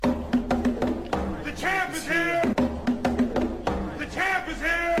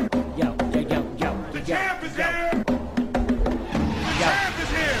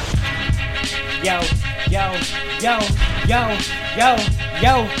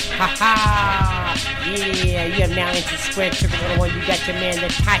ha ha. Yeah, you have now entered Square Circle 101. You got your man, the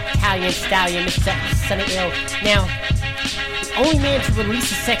Italian stallion, Mr. Sonny Ill. Now, the only man to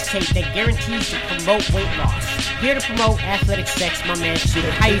release a sex tape that guarantees to promote weight loss. Here to promote athletic sex, my man Shoota.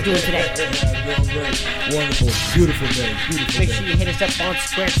 How you doing today? I'm doing great. Wonderful. Beautiful day. Make sure you hit us up on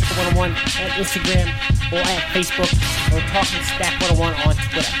Square Circle 101 at Instagram or at Facebook or Talking Stack 101 on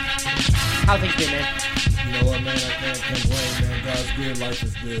Twitter. How things been, man? You know what, man? I can't complain, man. God's good. Life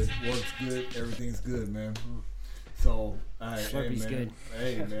is good. Work's good. Everything's good, man. So, Slurpee's good.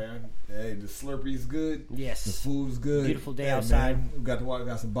 Hey, man. Hey, the Slurpee's good. Yes. The food's good. Beautiful day outside. Man, we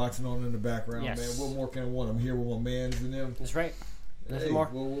got some boxing on in the background, yes. man. What more can I want? I'm here with my mans and them. That's right. Nothing hey, more.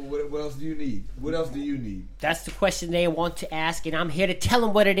 What else do you need? What else do you need? That's the question they want to ask, and I'm here to tell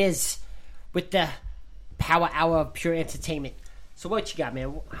them what it is with the Power Hour of Pure Entertainment. So what you got,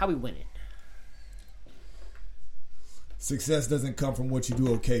 man? How we winning? Success doesn't come from what you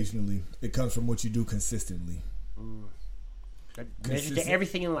do occasionally. It comes from what you do consistently. Measure to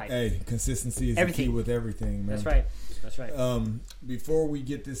everything in life. Hey, consistency is the key with everything, man. That's right. Before we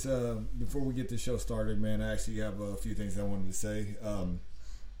get this show started, man, I actually have a few things I wanted to say.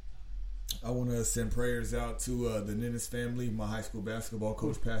 I want to send prayers out to the Ninnis family. My high school basketball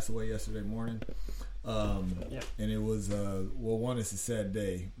coach passed away yesterday morning. And it was one, it's a sad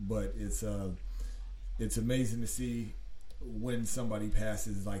day, but it's amazing to see when somebody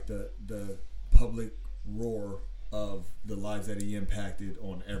passes, like the public roar of the lives that he impacted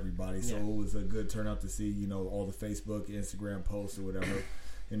on everybody. So it was a good turnout to see, you know, all the Facebook, Instagram posts or whatever,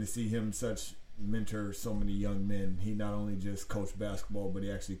 and to see him mentor so many young men. He not only just coached basketball, but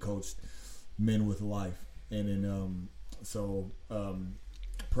he actually coached men with life. And then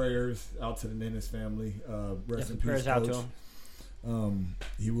prayers out to the Ninnis family. Rest in peace, prayers Coach. out to him.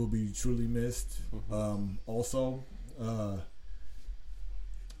 He will be truly missed. Also,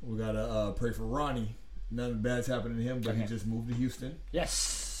 we gotta pray for Ronnie. Nothing bad's happening to him, but he just moved to Houston. Yes.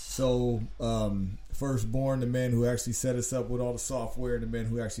 So, firstborn, the man who actually set us up with all the software, the man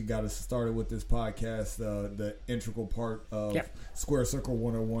who actually got us started with this podcast, the integral part of Square Circle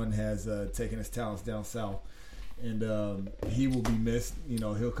 101 has taken his talents down south. And he will be missed. You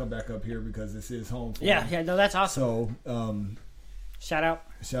know, he'll come back up here because this is home for him. Yeah, no, that's awesome. So, shout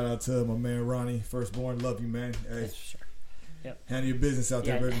out to my man Ronnie, firstborn. Love you, man. Hey, sure. Handle your business out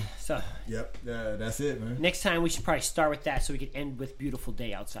there, baby. So, that's it, man. Next time we should probably start with that so we can end with beautiful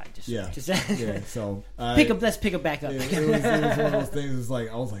day outside. So let's pick up back up. It was one of those things. It was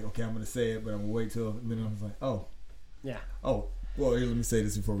like I was like, okay, I'm gonna say it, but I'm gonna wait till. And then I was like, well, here, let me say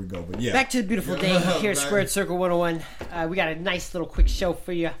this before we go. But back to the beautiful day here at Squared Circle 101. We got a nice little quick show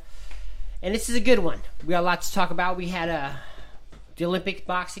for you, and this is a good one. We got a lot to talk about. We had the Olympic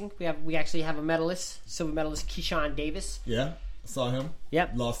boxing. We actually have a medalist, silver medalist Keyshawn Davis. Yeah, I saw him.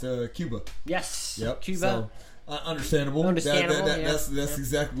 Yep, lost to Cuba. Yes. Yep, Cuba. So, understandable. That's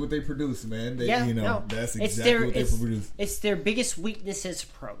exactly what they produce, man. That's exactly what they produce. It's their biggest weakness as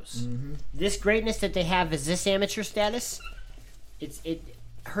pros. Mm-hmm. This greatness that they have as this amateur status, it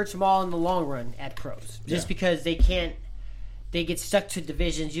hurts them all in the long run at pros. Just because they get stuck to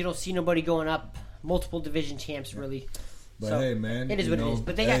divisions. You don't see nobody going up multiple division champs really. But so, hey, man, it is what it is.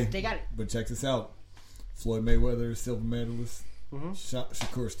 But they got it. But check this out: Floyd Mayweather, silver medalist. Mm-hmm.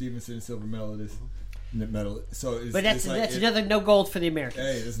 Shakur Stevenson, silver medalist. So, that's another no gold for the Americans.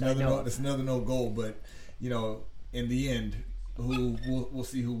 Hey, that's another no gold. But you know, in the end, we'll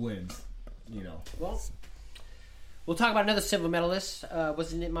see who wins. You know. Well, we'll talk about another silver medalist.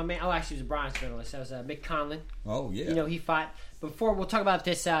 Wasn't it my man? Oh, actually, it was a bronze medalist. That was Mick Conlan. Oh yeah. You know, he fought. Before we'll talk about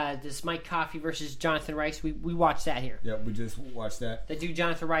this Mike Coffey versus Jonathan Rice. We watched that here. Yep, we just watched that. The dude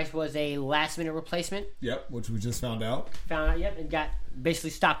Jonathan Rice was a last minute replacement. Yep, which we just found out. And got basically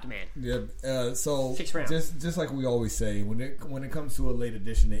stopped the man. Yep. So 6 rounds. Just like we always say, when it comes to a late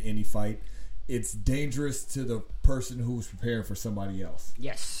addition to any fight, it's dangerous to the person who's preparing for somebody else.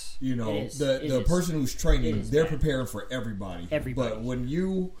 Yes. You know, the person who's training, they're preparing for everybody. But when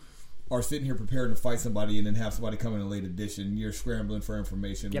you are sitting here preparing to fight somebody and then have somebody come in a late edition, you're scrambling for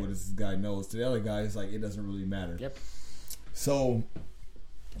information. What does this guy knows? To the other guy, it's like, it doesn't really matter. Yep. So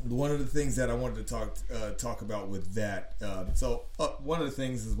one of the things that I wanted to talk about with that, one of the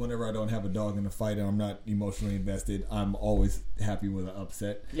things is whenever I don't have a dog in the fight and I'm not emotionally invested, I'm always happy with an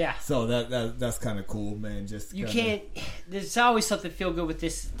upset. Yeah. So that's kind of cool, man. There's always something feel good with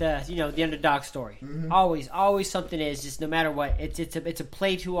this, the underdog story. Mm-hmm. Always something is, just no matter what, it's a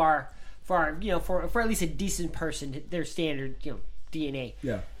play to for at least a decent person, their standard, DNA.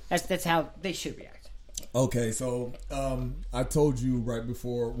 Yeah. That's how they should react. Okay, so I told you right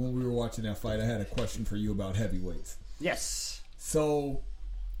before when we were watching that fight, I had a question for you about heavyweights. Yes. So,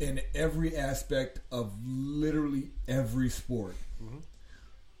 in every aspect of literally every sport,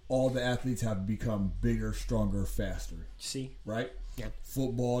 all the athletes have become bigger, stronger, faster. See? Right? Yeah.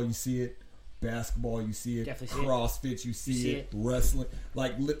 Football, you see it. Basketball, you see it. Definitely see CrossFit, you see it. it. Wrestling,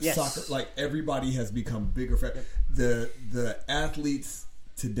 like soccer, like everybody has become bigger. The athletes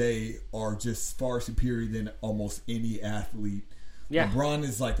today are just far superior than almost any athlete. Yeah. LeBron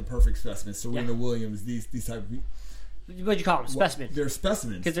is like the perfect specimen. Serena Williams, these type of people. What'd you call them? Specimens. They're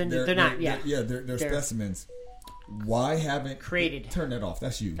specimens. Because they're not, they're specimens. Why haven't... Created. Turn that off.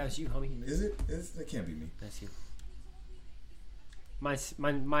 That's you. That was you, homie. Is it? It can't be me. That's you. My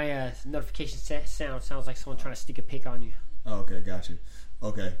notification sounds like someone trying to stick a pick on you. Oh, okay, got you.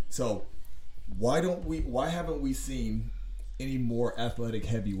 Okay, so why haven't we seen any more athletic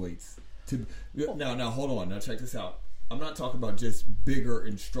heavyweights? Now hold on. Now check this out. I'm not talking about just bigger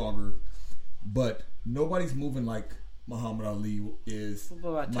and stronger, but nobody's moving like Muhammad Ali is. What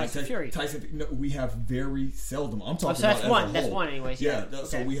about Tyson Fury? No, we have very seldom. I'm talking about that's one anyways. Yeah.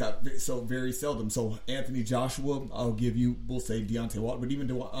 So we have very seldom. So Anthony Joshua, I'll give you. We'll say Deontay Wilder, but even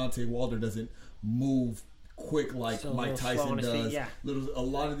Deontay Wilder doesn't move quick like Mike Tyson does. Yeah. A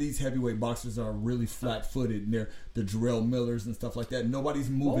lot of these heavyweight boxers are really flat-footed, and they're the Jarrell Millers and stuff like that. Nobody's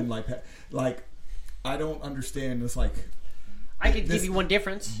moving like I don't understand. It's like I could give you one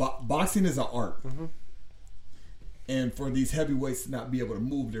difference. Boxing is an art. And for these heavyweights to not be able to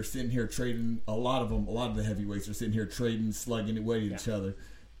move, they're sitting here trading. A lot of the heavyweights are sitting here trading, slugging away at each other.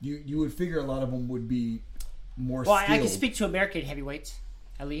 You would figure a lot of them would be more skilled. I can speak to American heavyweights,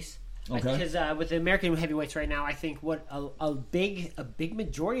 at least. Okay. Because with the American heavyweights right now, I think what a big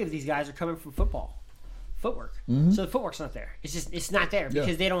majority of these guys are coming from footwork. So the footwork's not there. It's not there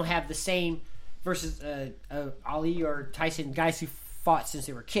because they don't have the same versus Ali or Tyson, guys who fought since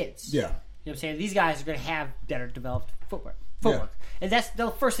they were kids. Yeah. You know what I'm saying? These guys are going to have better developed footwork. And that's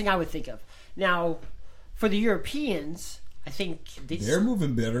the first thing I would think of. Now, for the Europeans, I think they're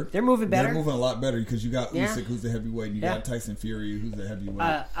moving better. They're moving better. They're moving a lot better because you got Usyk, who's the heavyweight, and you got Tyson Fury, who's the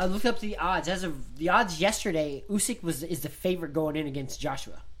heavyweight. I looked up the odds. As of the odds yesterday, Usyk is the favorite going in against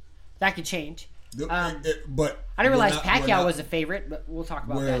Joshua. That could change. But I didn't realize Pacquiao was a favorite, but we'll talk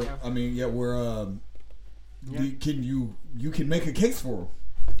about that now. I mean, you can make a case for him.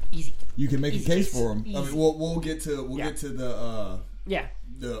 Easy. You can make Easy a case case. for him. Easy. I mean, we'll get to the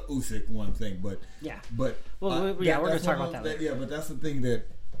Usyk one thing, but we're going to talk about that later. Yeah, but that's the thing that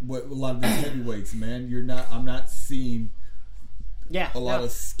what a lot of these heavyweights, man, I'm not seeing a lot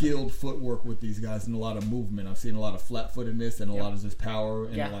of skilled footwork with these guys and a lot of movement. I'm seeing a lot of flat-footedness and a lot of just power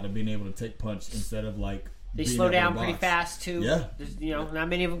and a lot of being able to take punch instead of like. They slow down pretty fast too. Yeah, not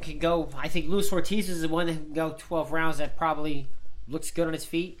many of them can go. I think Luis Ortiz is the one that can go 12 rounds. That probably looks good on his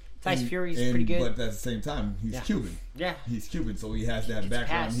feet. Tyson Fury's pretty good, but at the same time, he's Cuban. Yeah, he's Cuban, so he has that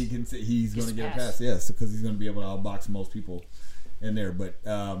background. He can say he's going to get a pass. Yes, because he's going to be able to outbox most people in there. But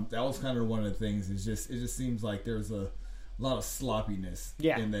that was kind of one of the things. It just seems like there's a lot of sloppiness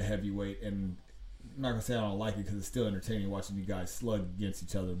in the heavyweight, and I'm not gonna say I don't like it because it's still entertaining watching you guys slug against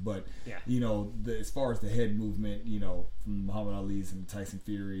each other. But as far as the head movement, from Muhammad Ali's and Tyson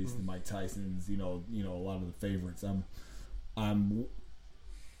Fury's and Mike Tyson's, a lot of the favorites. I'm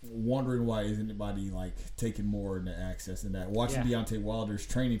wondering why isn't anybody like taking more into access in that. Watching Deontay Wilder's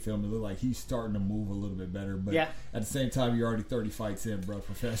training film, it looked like he's starting to move a little bit better. But at the same time, you're already 30 fights in, bro,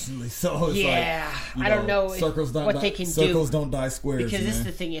 professionally. So it's I don't know what they can do. Circles don't die squares. Because this is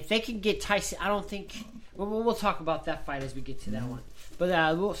the thing. If they can get Tyson, I don't think we'll talk about that fight as we get to that one. But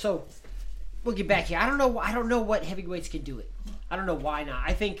we'll get back here. I don't know what heavyweights can do it. I don't know why not.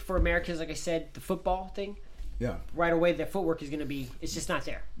 I think for Americans, like I said, the football thing. Yeah. Right away, their footwork is going to be. It's just not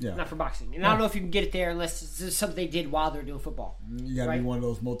there. Yeah. Not for boxing, and I don't know if you can get it there unless it's something they did while they're doing football. You got to be one of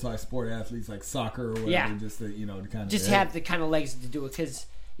those multi-sport athletes like soccer or whatever. Yeah. Just to, to kind of just have the kind of legs to do it because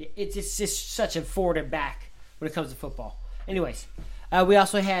it's just such a forward and back when it comes to football. Anyways, we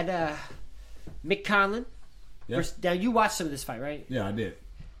also had Mick Conlan. Yeah. Now you watched some of this fight, right? Yeah, I did.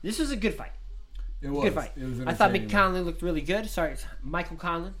 This was a good fight. It was. Good fight. I thought Mick Conlan looked really good. Sorry, Michael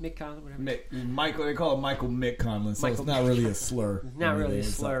Conlan, Mick Conlan, whatever. Michael, they call it Michael Mick Conlan, so it's not really a slur. Not really a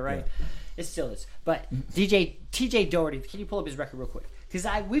slur, right? Yeah. It still is. But TJ Doherty, can you pull up his record real quick? Because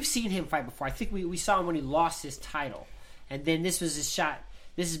we've seen him fight before. I think we saw him when he lost his title, and then this was his shot.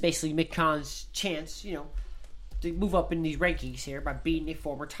 This is basically Mick Conlan's chance, to move up in these rankings here by beating a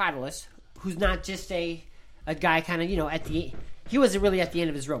former titleist who's not just a guy kind of at the. He wasn't really at the end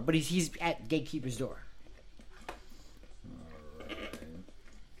of his rope, but he's at gatekeeper's door.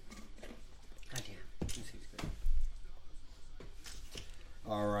 Goddamn.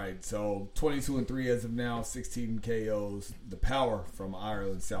 All right, so 22-3 as of now, 16 KOs. The Power from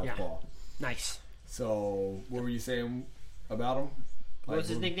Ireland, Southpaw. Nice. So, what were you saying about him? What was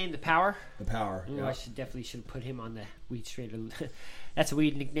his nickname? The Power? The Power. Ooh, Yeah. I should have put him on the Weed Straight. That's a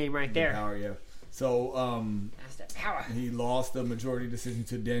weed nickname right there. The Power, yeah. So, That's the Power. he lost the majority decision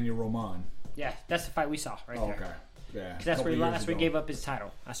to Daniel Roman. Yeah, that's the fight we saw right there. Okay. Yeah. Because that's where he gave up his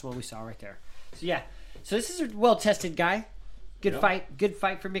title. That's the one we saw right there. So yeah. So this is a well-tested guy. Good fight. Good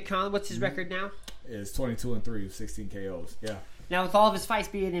fight for Mick Conlan. What's his record now? It's 22-3 with 16 KOs. Yeah. Now with all of his fights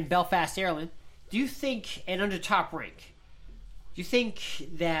being in Belfast, Ireland, do you think, and under Top Rank, do you think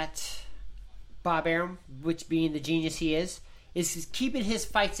that Bob Arum, which being the genius he is keeping his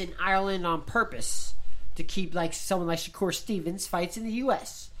fights in Ireland on purpose to keep like someone like Shakur Stevens fights in the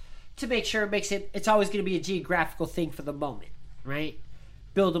U.S. to make sure it's always going to be a geographical thing for the moment, right?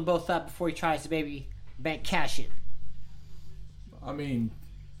 Build them both up before he tries to maybe bank cash in. I mean,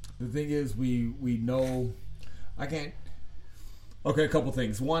 the thing is, we know. I can't. Okay, a couple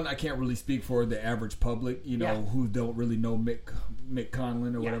things. One, I can't really speak for the average public, who don't really know Mick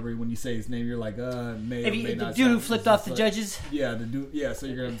Conlan or whatever. When you say his name, you're like, may or may not. The dude who flipped off the judges. Yeah, the dude. Yeah, so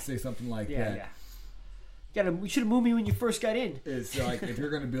you're gonna have to say something like that. Yeah. You should have moved me when you first got in. It's like if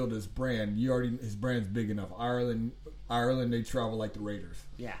you're gonna build his brand, his brand's big enough. Ireland, they travel like the Raiders.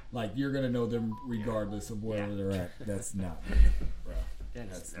 Yeah. Like you're gonna know them regardless of wherever they're at. That's not me, bro.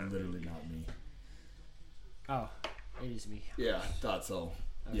 That's literally not me. Oh. It is me. Yeah, I thought so.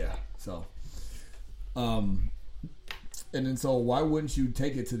 Okay. Yeah, so. And then so why wouldn't you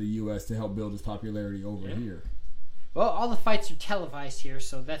take it to the U.S. to help build his popularity over here? Well, all the fights are televised here,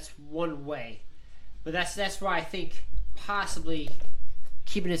 so that's one way. But that's why I think possibly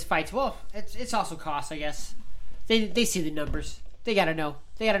keeping his fights. Well, it's also cost, I guess. They see the numbers. They gotta know.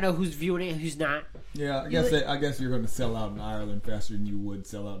 They gotta know who's viewing it and who's not. Yeah, I guess you're going to sell out in Ireland faster than you would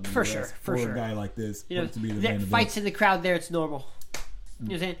sell out in the US for a guy like this. You know, to be the fights in the crowd there, it's normal. You know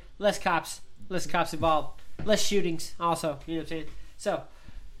what I'm saying? Less cops involved, less shootings. Also, you know what I'm saying? So,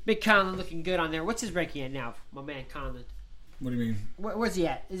 Mick Conlan looking good on there. What's his ranking at now, my man Conlan? What do you mean? Where's he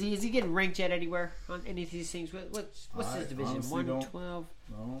at? Is he getting ranked yet anywhere on any of these things? What's his division? 112.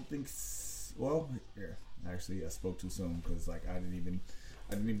 I don't think. Well, here actually, I spoke too soon because I didn't even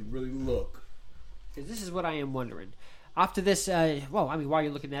really look. Because this is what I am wondering. After this, while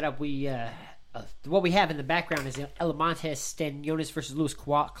you're looking that up, what we have in the background is Elamontes Stanionis versus Luis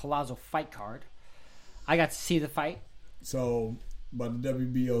Collazo fight card. I got to see the fight. So, by the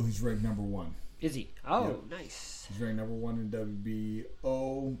WBO, he's ranked number 1. Is he? Oh, nice. He's ranked number 1 in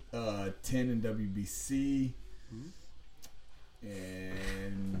WBO, 10 in WBC,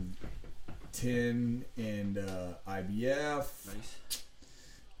 and 10 in IBF. Nice.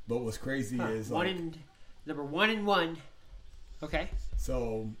 But what's crazy is number 1 in 1. Okay.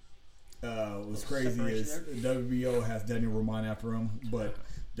 So what's crazy is WBO has Daniel Roman after him, but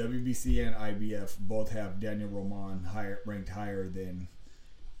WBC and IBF both have Daniel Roman ranked higher than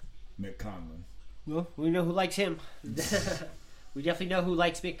Mick Conlan. Well, we know who likes him. We definitely know who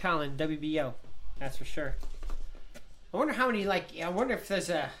likes Mick Conlan, WBO. That's for sure. I wonder how many I wonder if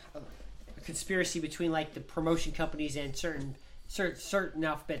there's a conspiracy between the promotion companies and certain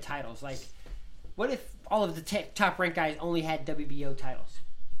alphabet titles. Like, what if all of the top ranked guys only had WBO titles?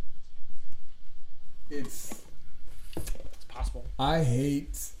 It's possible. I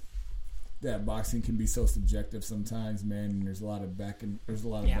hate that boxing can be so subjective sometimes, man. And there's a lot of back and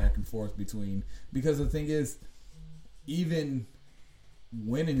forth between, because the thing is, even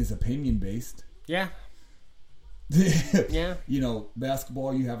winning is opinion based. Yeah. Yeah.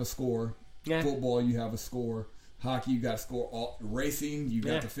 Basketball, you have a score. Yeah. Football, you have a score. Hockey, you got a score. Racing, you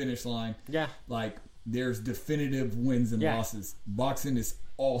got the finish line. Yeah. There's definitive wins and losses. Boxing is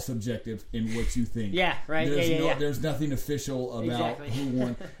all subjective in what you think. Yeah, right. There's nothing official about who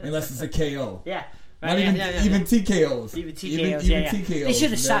won, unless it's a KO. Yeah. Right. Not even TKOs. Even TKOs. They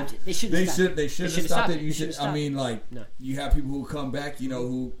should have stopped it. They should have stopped it. You should. I mean, you have people who come back,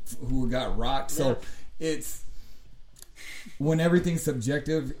 who got rocked. So it's when everything's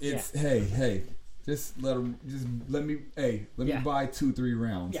subjective. It's hey. Just let me buy 2-3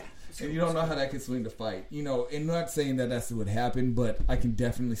 rounds. Yeah. And you don't know how that can swing the fight. And not saying that that's what happened, but I can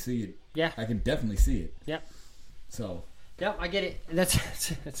definitely see it. Yeah. I can definitely see it. Yep. So. Yep, I get it.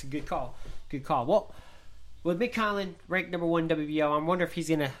 That's a good call. Good call. Well, with Mick Conlan ranked number 1 WBO, I wonder if he's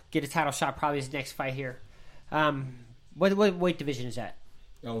gonna get a title shot. Probably his next fight here. What weight division is that?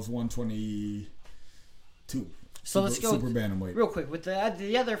 That was 122. So let's go super bantamweight real quick with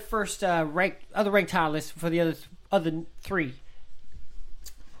the other first ranked title list for the other 3.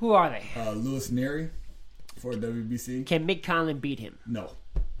 Who are they? Louis Neri for WBC. Can Mick Conlan beat him? No.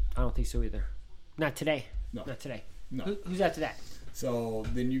 I don't think so either. Not today. No. Not today. No. Who's after that? So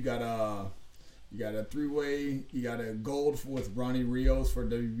then you got a 3-way. You got a gold with Ronnie Rios for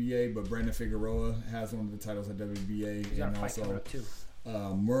WBA, but Brandon Figueroa has one of the titles at WBA, He's got and a fight coming also up too.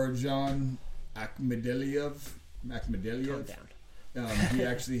 Murjan Akhmadaliev. Calm down. He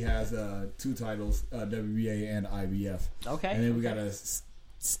actually has 2 titles, WBA and IBF. Okay. And then we got a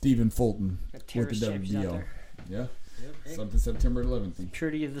Stephen Fulton with the WBO. Yeah. Yep. Something September 11th.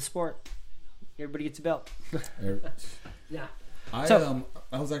 Purity of the sport. Everybody gets a belt. Yeah.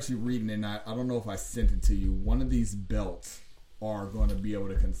 I was actually reading, and I don't know if I sent it to you. One of these belts are going to be able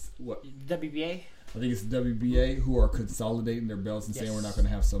to WBA. I think it's WBA who are consolidating their belts and saying we're not going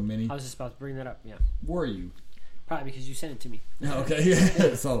to have so many. I was just about to bring that up. Yeah. Were you? Probably because you sent it to me. Okay.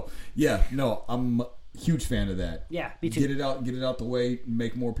 Yeah. So no, I'm a huge fan of that. Yeah, me too. Get it out the way.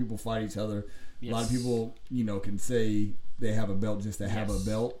 Make more people fight each other. Yes. A lot of people, can say they have a belt just to have a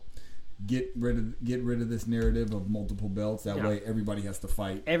belt. Get rid of this narrative of multiple belts. That way, everybody has to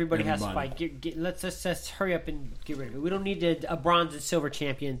fight. Everybody has to fight. Let's just hurry up and get rid of it. We don't need a bronze and silver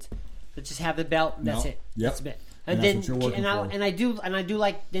champions. Let's just have the belt. And that's it. Yep. That's it. And then that's what you're working for. And I do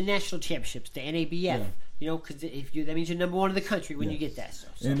like the national championships, the NABF. Yeah. Because that means you're number one in the country when you get that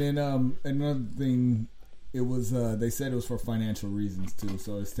stuff. So. And then another thing, it was they said it was for financial reasons too.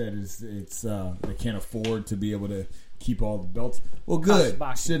 So instead, it's they can't afford to be able to keep all the belts. Well, good.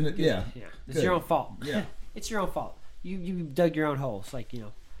 Shouldn't it? Yeah. It's your own fault. Yeah. It's your own fault. You dug your own holes, like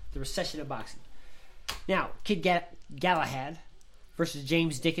the recession of boxing. Now, Kid Galahad versus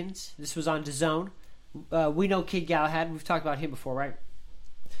James Dickens. This was on DAZN. We know Kid Galahad. We've talked about him before, right?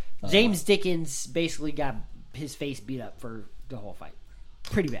 James Dickens basically got his face beat up for the whole fight.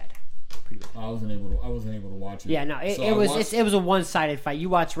 Pretty bad. I wasn't able to watch it. Yeah, no, it was a one-sided fight. You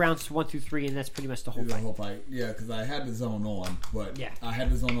watch rounds 1 through 3, and that's pretty much the whole fight. Yeah, because I had the zone on, but yeah. I had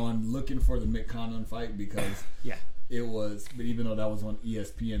the zone on looking for the Mick Conlon fight because it was. But even though that was on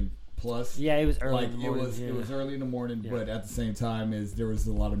ESPN Plus, it was early in the morning. It was early in the morning, but at the same time, there was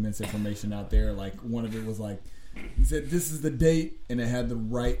a lot of misinformation out there. Like one of it was like, it said this is the date, and it had the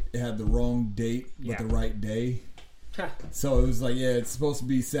wrong date, but the right day. So it was like, it's supposed to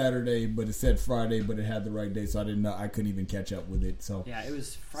be Saturday, but it said Friday, but it had the right day, so I couldn't even catch up with it. So it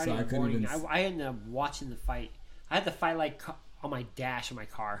was Friday morning. I ended up watching the fight. I had the fight like on my dash in my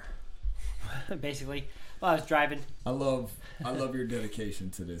car, basically, while I was driving. I love your dedication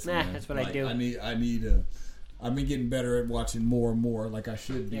to this. Man. That's what I do. I need to. I've been getting better at watching more and more, like I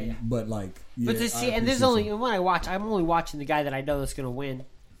should be. But but to see, and there's only when I watch, I'm only watching the guy that I know that's going to win.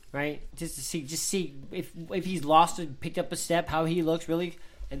 Right, just to see if he's lost and picked up a step, how he looks really,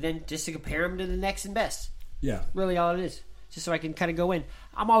 and then just to compare him to the next and best. Yeah, really all it is, just so I can kind of go in.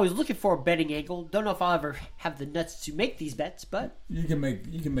 I'm always looking for a betting angle. Don't know if I'll ever have the nuts to make these bets, but you can make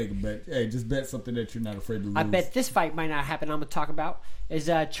a bet. Hey, just bet something that you're not afraid to lose. I bet this fight might not happen. I'm gonna talk about is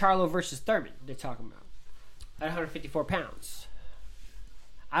Charlo versus Thurman. They're talking about at 154 pounds.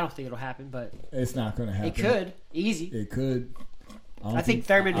 I don't think it'll happen, but it's not gonna happen. It could easy. It could. I think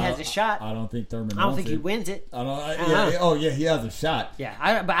Thurman has a shot. I don't think Thurman. I don't think he wins it. I don't. He has a shot.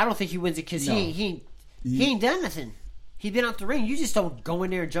 Yeah, but I don't think he wins it because he ain't done nothing. He's been out the ring. You just don't go in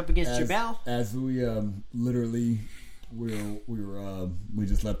there and jump against your bell. As we literally, we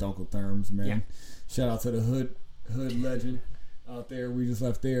just left Uncle Therms, man. Yeah. Shout out to the hood legend out there. We just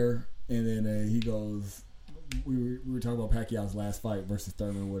left there, and then he goes. We were talking about Pacquiao's last fight versus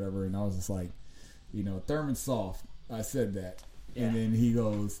Thurman, or whatever, and I was just like, Thurman's soft. I said that. Yeah. And then he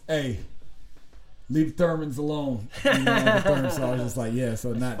goes, "Hey, leave Thurmans alone." So I was just like, "Yeah."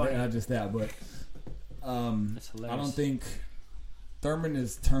 So not just that, but I don't think Thurman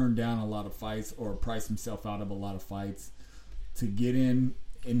has turned down a lot of fights or priced himself out of a lot of fights to get in,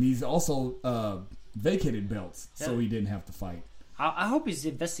 and he's also vacated belts, so he didn't have to fight. I hope he's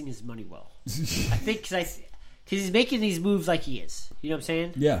investing his money well. I think because he's making these moves like he is. You know what I'm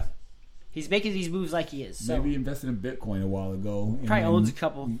saying? Yeah. He's making these moves like he is. So. Maybe he invested in Bitcoin a while ago. Probably owns a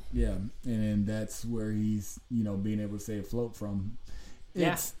couple. Yeah, and then that's where he's being able to stay afloat from.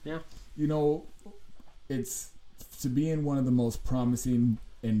 It's, it's to be in one of the most promising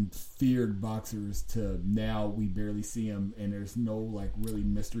and feared boxers to now we barely see him, and there's no really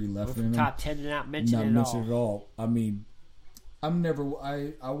mystery left in him. Top 10 and not mentioned at all. I mean, I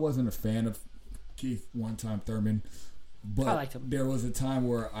wasn't a fan of Keith one-time Thurman. But I liked him. There was a time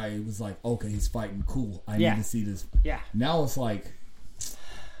where I was like, okay, he's fighting cool. I need to see this. Yeah. Now it's like...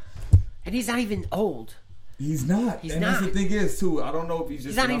 And he's not even old. He's not. That's the thing is, too, I don't know if he's just...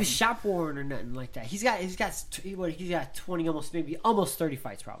 He's not even shop worn or nothing like that. He's got 20, almost 30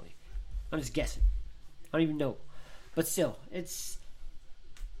 fights probably. I'm just guessing. I don't even know. But still, it's...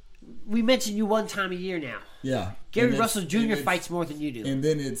 we mention you one time a year now. Yeah. Gary Russell Jr. fights more than you do. And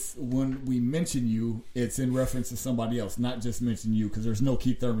then it's when we mention you, it's in reference to somebody else, not just mention you, because there's no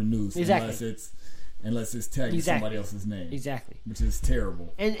Keith Thurman news unless it's tagging somebody else's name. Exactly. Which is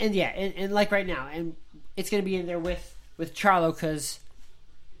terrible. And like right now, and it's going to be in there with Charlo because.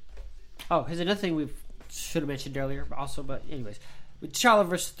 Oh, here's another thing we should have mentioned earlier, also. But anyways, with Charlo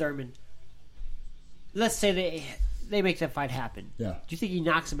versus Thurman, let's say they make that fight happen. Yeah. Do you think he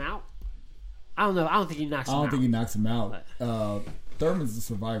knocks him out? I don't know. I don't think he knocks him out. I don't think he knocks him out. Thurman's a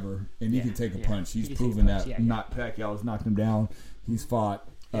survivor, and he can take a punch. He's proven that. Not Pacquiao's knocked him down. He's fought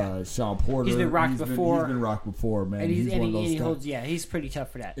Sean Porter. He's been rocked before. He's been rocked before, man. And he's one of those holds. Yeah, he's pretty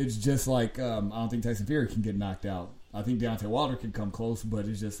tough for that. It's just like I don't think Tyson Fury can get knocked out. I think Deontay Wilder can come close, but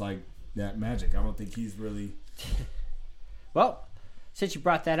it's just like that magic. I don't think he's really. Well, since you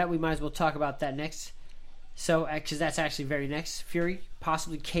brought that up, we might as well talk about that next. So, because that's actually very next. Fury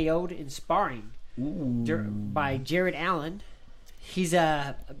possibly KO'd in sparring by Jared Allen. He's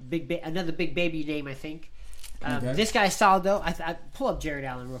another big baby name, I think. This guy's solid though. I pull up Jared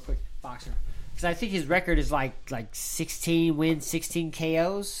Allen real quick, boxer, because I think his record is like 16 wins, 16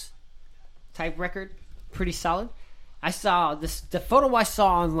 KOs type record. Pretty solid. I saw the photo I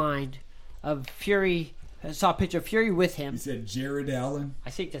saw online of Fury. I saw a picture of Fury with him. You said Jared Allen? I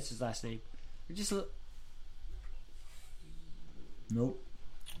think that's his last name. Nope.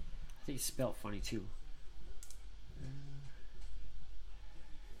 I think it's spelled funny too.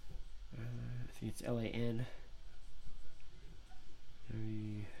 I think it's Lan.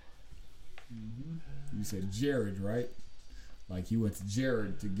 You said Jared, right? Like you went to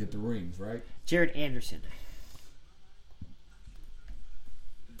Jared to get the rings, right? Jared Anderson.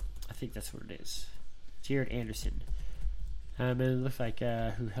 I think that's what it is. Jared Anderson. And it looks like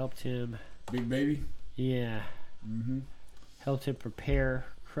who helped him. Big Baby? Yeah. Helped him prepare,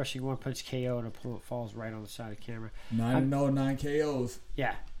 crushing one punch KO, and opponent falls right on the side of the camera. 9 KOs.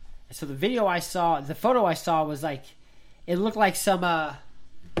 Yeah. So the photo I saw was like, it looked like something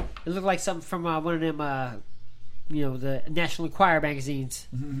from one of them, the National Enquirer magazines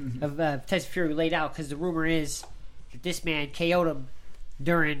of Tyson Fury laid out, because the rumor is that this man KO'd him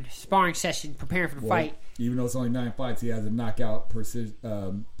during sparring session preparing for the fight. Even though it's only 9 fights, he has a knockout percentage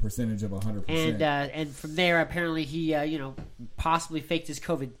of 100%. And from there, apparently he possibly faked his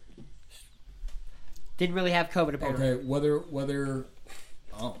COVID. Didn't really have COVID apparently. Okay, whether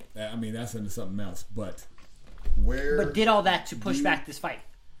I mean that's into something else, but did all that to push back this fight.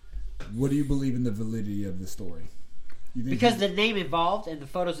 What do you believe in the validity of the story? You think because the name involved and the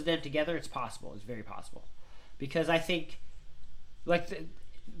photos of them together, it's possible. It's very possible. Because I think, like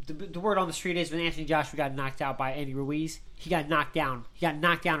the word on the street is, when Anthony Joshua got knocked out by Andy Ruiz, he got knocked down. He got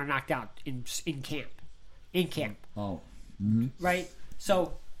knocked down or knocked out in camp. In camp. Oh. Right?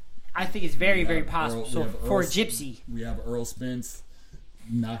 So I think it's very, very possible. For a gypsy. We have Earl Spence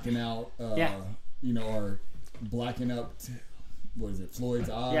knocking out, or blacking up, Floyd's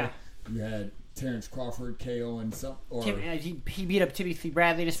eye. Yeah. You had Terrence Crawford KO and some. He beat up Timothy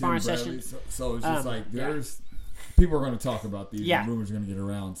Bradley in a sparring session. So it's just like there's. People are going to talk about these. And rumors are going to get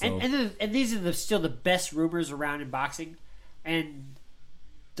around. So. And these are still the best rumors around in boxing. And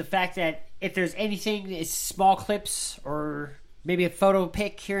the fact that if there's anything, it's small clips or maybe a photo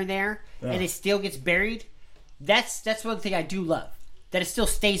pic here and there, and it still gets buried. That's one thing I do love. That it still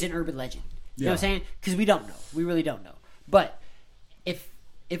stays an urban legend. You know what I'm saying? Because we don't know. We really don't know. But if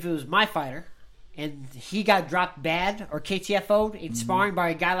it was my fighter and he got dropped bad or KTFO'd in sparring by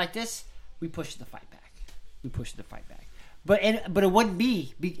a guy like this, we push the fight back. But it wouldn't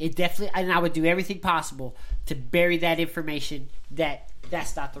be it definitely, and I would do everything possible to bury that information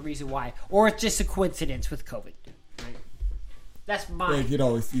that's not the reason why, or it's just a coincidence with COVID. Right? That's my. You could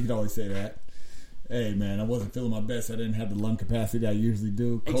always say that. Hey man, I wasn't feeling my best. I didn't have the lung capacity that I usually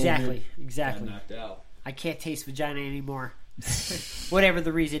do. COVID, exactly. Got knocked out. I can't taste vagina anymore. Whatever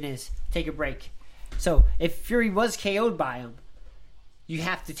the reason is, take a break. So if Fury was KO'd by him, you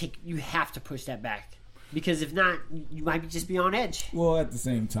have to push that back. Because if not, you might just be on edge. Well, at the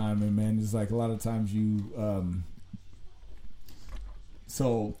same time, man, it's like a lot of times you.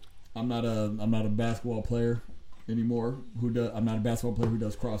 So I'm not a basketball player anymore. I'm not a basketball player who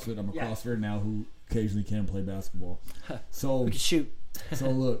does CrossFit. I'm a CrossFitter now who occasionally can play basketball. So we can shoot.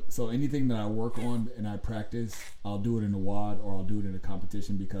 So anything that I work on and I practice, I'll do it in a WOD or I'll do it in a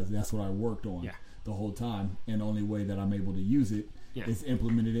competition because that's what I worked on the whole time. And the only way that I'm able to use it is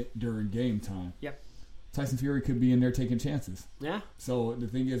implemented it during game time. Yep. Tyson Fury could be in there taking chances. Yeah. So the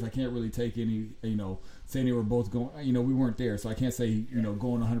thing is, I can't really take any, saying they were both going, we weren't there. So I can't say,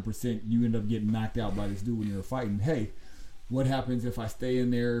 going 100%, you end up getting knocked out by this dude when you're fighting. Hey, what happens if I stay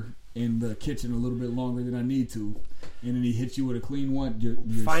in there in the kitchen a little bit longer than I need to, and then he hits you with a clean one? Your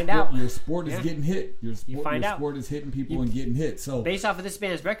sport is getting hit. Your sport is hitting people and getting hit. So based off of this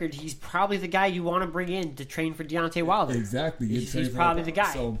man's record, he's probably the guy you want to bring in to train for Deontay Wilder. Exactly. He's probably the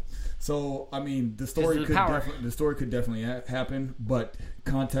guy. So I mean, the story could definitely happen, but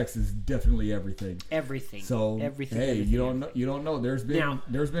context is definitely everything. Everything. So everything. You don't know. There's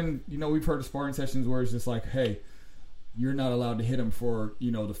been we've heard of sparring sessions where it's just like, hey, you're not allowed to hit him for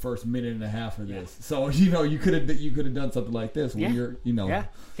the first minute and a half of this. So you could have done something like this when you're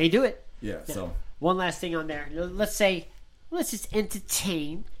they do it. Yeah. So one last thing on there. Let's just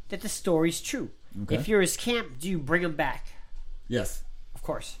entertain that the story's true. Okay. If you're his camp, do you bring him back? Yes. Of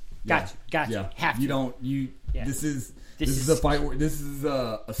course. Gotcha. Yeah. Have to. This is a fight. This is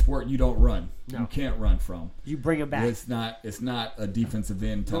a sport you don't run. No. You can't run from. You bring him back. It's not a defensive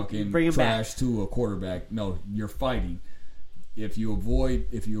end talking trash to a quarterback. No, you're fighting. If you avoid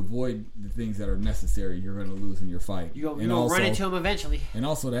the things that are necessary, you're going to lose in your fight. You'll run into him eventually. And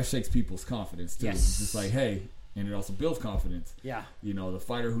also that shakes people's confidence too. Yes. It's just like, hey. And it also builds confidence. Yeah. The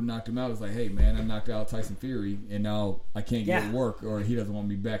fighter who knocked him out is like, hey, man, I knocked out Tyson Fury, and now I can't get work, or he doesn't want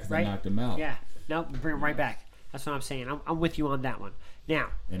me back because I knocked him out. Yeah. No, bring him right back. That's what I'm saying. I'm with you on that one. Now.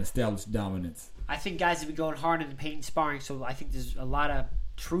 And establish dominance. I think guys have been going hard in the paint and sparring, so I think there's a lot of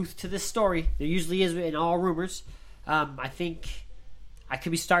truth to this story. There usually is in all rumors. I think I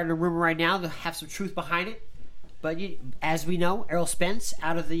could be starting a rumor right now to have some truth behind it. But as we know, Errol Spence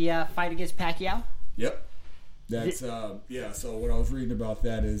out of the fight against Pacquiao. Yep. That's So what I was reading about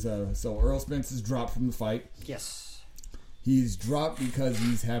that is so Errol Spence is dropped from the fight. Yes. He's dropped because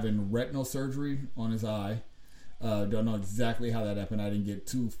he's having retinal surgery on his eye. Don't know exactly how that happened. I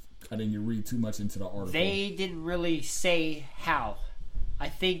didn't read too much into the article. They didn't really say how. I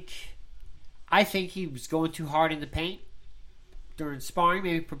think he was going too hard in the paint during sparring,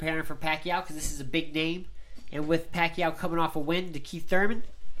 maybe preparing for Pacquiao because this is a big name. And with Pacquiao coming off a win to Keith Thurman,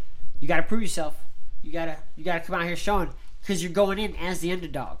 you got to prove yourself. You gotta come out here showing because you're going in as the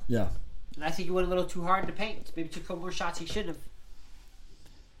underdog. Yeah. And I think he went a little too hard in the paint. Maybe took a couple more shots he shouldn't have.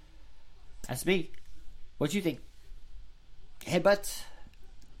 That's me. What do you think? Headbutts?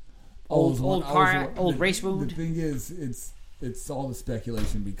 Old race wound? The thing is, it's all the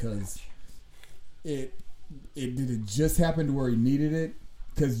speculation because did it just happen to where he needed it?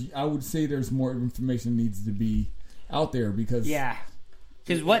 Because I would say there's more information needs to be out there because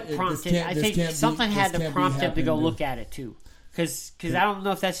because what prompted? I think something had to prompt him to go look at it too. Because I don't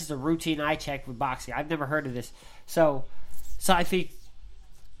know if that's just a routine eye check with boxing. I've never heard of this. So I think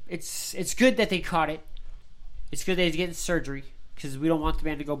it's good that they caught it. It's good that he's getting surgery because we don't want the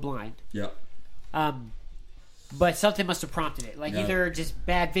man to go blind. Yeah. But something must have prompted it, either just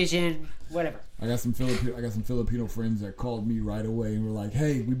bad vision, whatever. I got some Filipino friends that called me right away and were like,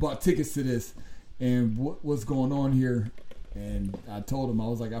 "Hey, we bought tickets to this, and what's going on here?" And I told him, I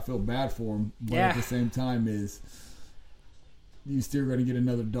was like, I feel bad for him, but at the same time, you still going to get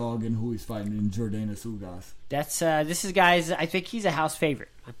another dog in who he's fighting in Jordanis UGAS. That's this is guys. I think he's a house favorite.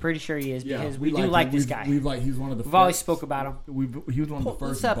 I'm pretty sure he is because we do like this guy. He's one of the. We've always spoke about him. He was one of the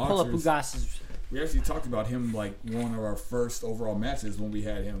first boxers. Pull up UGAS. We actually talked about him like one of our first overall matches when we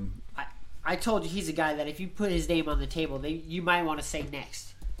had him. I told you he's a guy that if you put his name on the table, you might want to say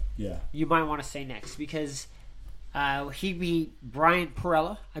next. Yeah. You might want to say next because. He beat Brian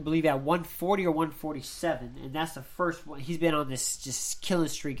Perella, I believe, at 140 or 147, and that's the first one. He's been on this just killing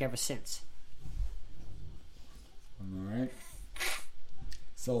streak ever since. All right.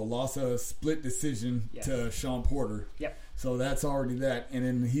 So lost a split decision to Sean Porter. Yep. So that's already that, and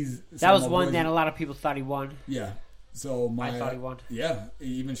then that was one that a lot of people thought he won. Yeah. So I thought he won. Yeah.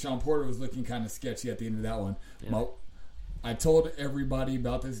 Even Sean Porter was looking kind of sketchy at the end of that one. Yeah. I told everybody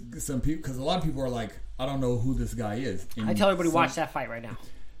about this. Some people, because a lot of people are like, I don't know who this guy is. And I tell everybody watch that fight right now.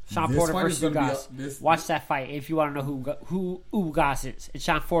 Sean Porter versus UGAS. Watch that fight if you want to know who UGAS is. And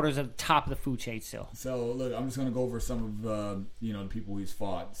Sean Porter's at the top of the food chain still. So look, I'm just going to go over some of the people he's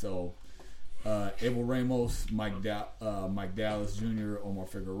fought. So Abel Ramos, Mike Dallas Jr., Omar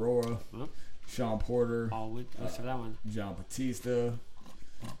Figueroa, Sean Porter, that one. John Batista,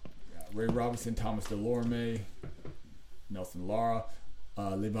 Ray Robinson, Thomas Delorme, Nelson Lara,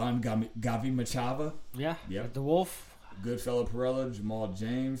 Levan Gavi Machava. Yeah. Yep. The Wolf. Goodfellow Perella, Jamal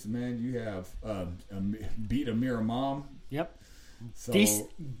James. Man, you have beat Amir Imam. Yep. So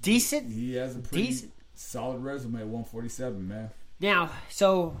decent. He has a pretty solid resume at 147, man. Now,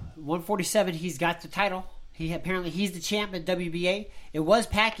 so 147, he's got the title. He's the champ at WBA. It was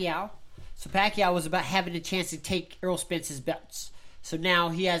Pacquiao. So Pacquiao was about having a chance to take Errol Spence's belts. So now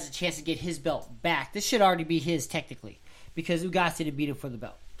he has a chance to get his belt back. This should already be his technically. because Ugas didn't beat him for the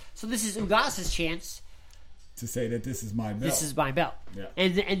belt. So this is Ugas' chance to say that this is my belt. This is my belt. Yeah.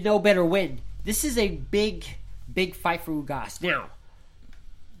 And no better win. This is a big fight for Ugas. Now,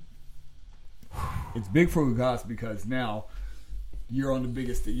 it's big for Ugas because now you're on the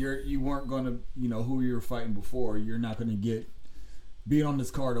biggest. You weren't going to, who you were fighting before. You're not going to get being on this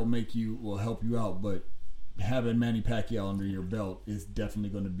card will help you out, but having Manny Pacquiao under your belt is definitely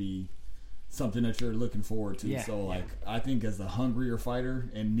going to be something that you're looking forward to. Yeah, So, I think as a hungrier fighter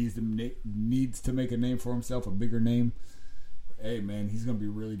and needs to make a name for himself, a bigger name. Hey, man, he's going to be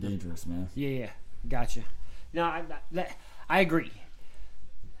really dangerous, man. Yeah, gotcha. No, I agree.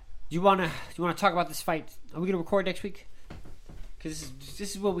 Do you want to talk about this fight? Are we going to record next week? Because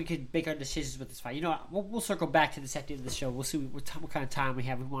this is where we could make our decisions with this fight. You know what? We'll circle back to this at the end of the show. We'll see what kind of time we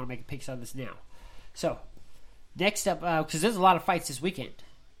have. We want to make picks on this now. So, next up, because there's a lot of fights this weekend.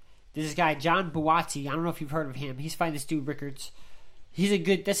 There's this guy, John Buatsi. I don't know if you've heard of him. He's fighting this dude, Rickards.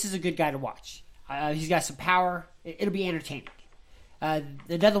 This is a good guy to watch. He's got some power. It'll be entertaining.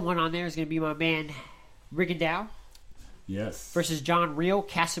 Another one on there is going to be my man, Rigondeaux. Yes. Versus John Rio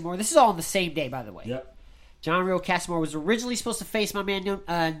Casimir. This is all on the same day, by the way. Yep. John Rio Casimir was originally supposed to face my man,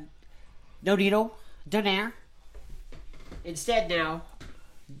 Nonito Donaire. Instead, now,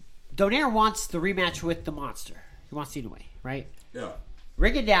 Donaire wants the rematch with the Monster. He wants Inoue, right? Yeah.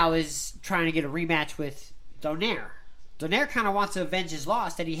 Rigondeaux is trying to get a rematch with Donaire. Donaire kind of wants to avenge his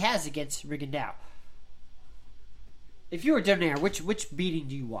loss that he has against Rigondeaux. If you were Donaire, which beating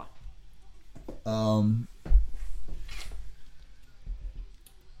do you want?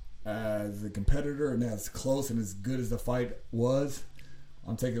 As a competitor and as close and as good as the fight was,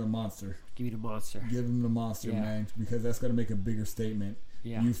 I'm taking the Monster. Give me the Monster. Give him the Monster, man, because that's going to make a bigger statement.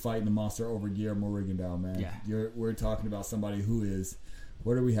 Yeah. You fighting the Monster over Guillermo Rigondeaux, man. Yeah. We're talking about somebody who is,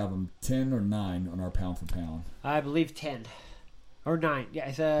 where do we have him? 10 or 9 on our pound for pound? I believe 10 or 9.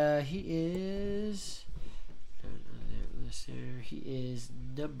 Yeah, he is. He is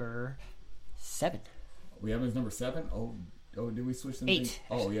number 7. We have him as number 7. Oh, did we switch them? 8.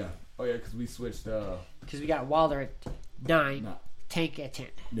 Oh yeah, because we switched. Because we got Wilder at 9, Tank at 10.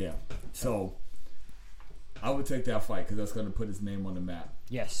 Yeah, so I would take that fight because that's going to put his name on the map.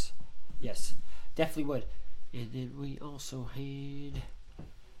 Yes, definitely would. And then we also had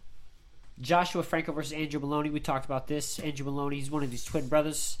Joshua Franco versus Andrew Maloney. We talked about this. Andrew Maloney, he's one of these twin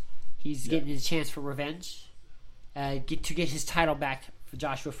brothers. He's getting his chance for revenge, to get his title back for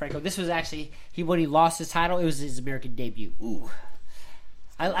Joshua Franco. This was actually when he lost his title. It was his American debut. Ooh,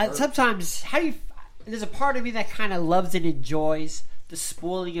 I sometimes there's a part of me that kind of loves and enjoys the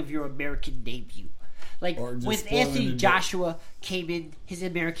spoiling of your American debut. Like when Anthony Joshua came in his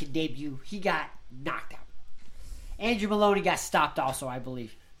American debut, he got knocked out. Andrew Maloney got stopped also, I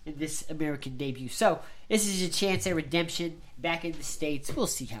believe, in this American debut. So this is a chance at redemption back in the States. We'll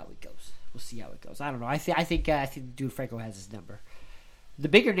see how it goes. I don't know. I think dude Franco has his number. The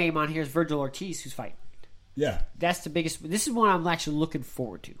bigger name on here is Virgil Ortiz, who's fighting. Yeah, that's the biggest. This is one I'm actually looking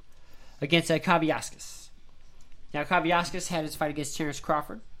forward to against Kaviaskis. Now Kaviaskis had his fight against Terrence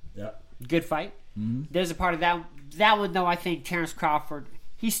Crawford. Yeah, good fight. Mm-hmm. There's a part of that one though. I think Terrence Crawford,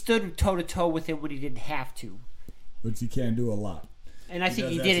 he stood toe to toe with him when he didn't have to, which he can do a lot. And I think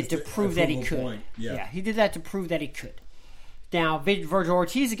he did it to prove that he could. Yeah, he did that to prove that he could. Now Virgil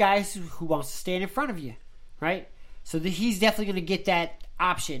Ortiz is a guy who wants to stand in front of you, right? So he's definitely going to get that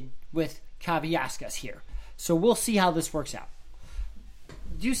option with Kaviaskis here. So we'll see how this works out.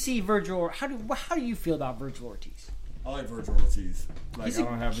 Do you see Virgil? How do you feel about Virgil Ortiz? I like Virgil Ortiz.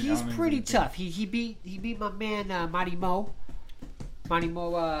 He's pretty tough. He beat my man Monty Mo.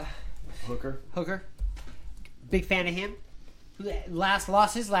 Hooker. Big fan of him.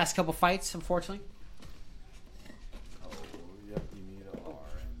 Lost his last couple fights, unfortunately. Oh, yep. You need an R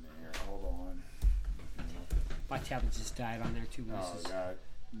in there. Hold on. My tablet just died on there too. Oh God.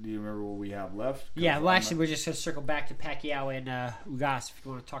 Do you remember what we have left? Yeah, well, actually, we're just going to circle back to Pacquiao and Ugas if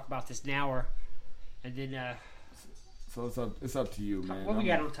you want to talk about this now, and then. So it's up to you, man. What we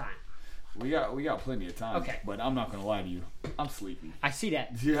got on time? We got plenty of time. Okay, but I'm not going to lie to you. I'm sleepy. I see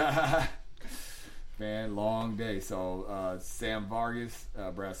that. Yeah, man, long day. So Sam Vargas,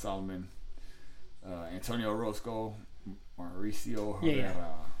 Brad Solomon, Antonio Orozco, Mauricio Herrera.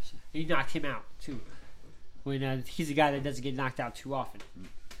 Yeah. He knocked him out too. When he's a guy that doesn't get knocked out too often.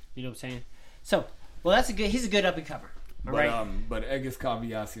 You know what I'm saying? So, well, he's a good up and comer. But Egis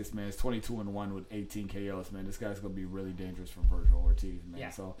Kaviaskis, man, is 22-1 with 18 KOs, man. This guy's gonna be really dangerous for Virgil Ortiz, man. Yeah.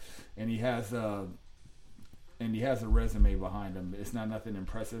 So, and he has a resume behind him. It's not nothing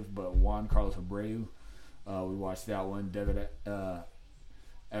impressive, but Juan Carlos Abreu, we watched that one. David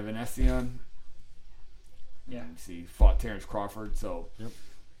Evanesian, Yeah. See, fought Terrence Crawford, so Yep.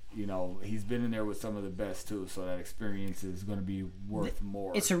 you know he's been in there with some of the best too. So that experience is going to be worth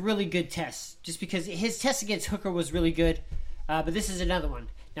more. It's a really good test, just because his test against Hooker was really good, but this is another one.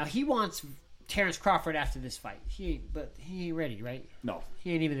 Now he wants Terrence Crawford after this fight. But he ain't ready, right? No,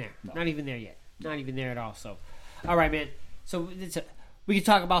 he ain't even there. No. Not even there yet. Not even there at all. So, all right, man. So we can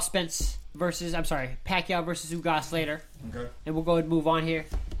talk about Pacquiao versus Ugas later. Okay. And we'll go ahead and move on here.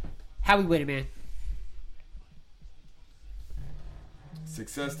 How we with it, man?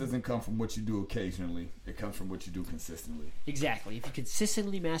 Success doesn't come from what you do occasionally. It comes from what you do consistently. Exactly. If you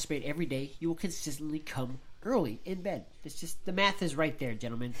consistently masturbate every day, you will consistently come early in bed. It's just the math is right there,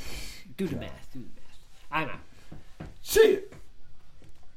 gentlemen. Do the math. I'm out. Shit.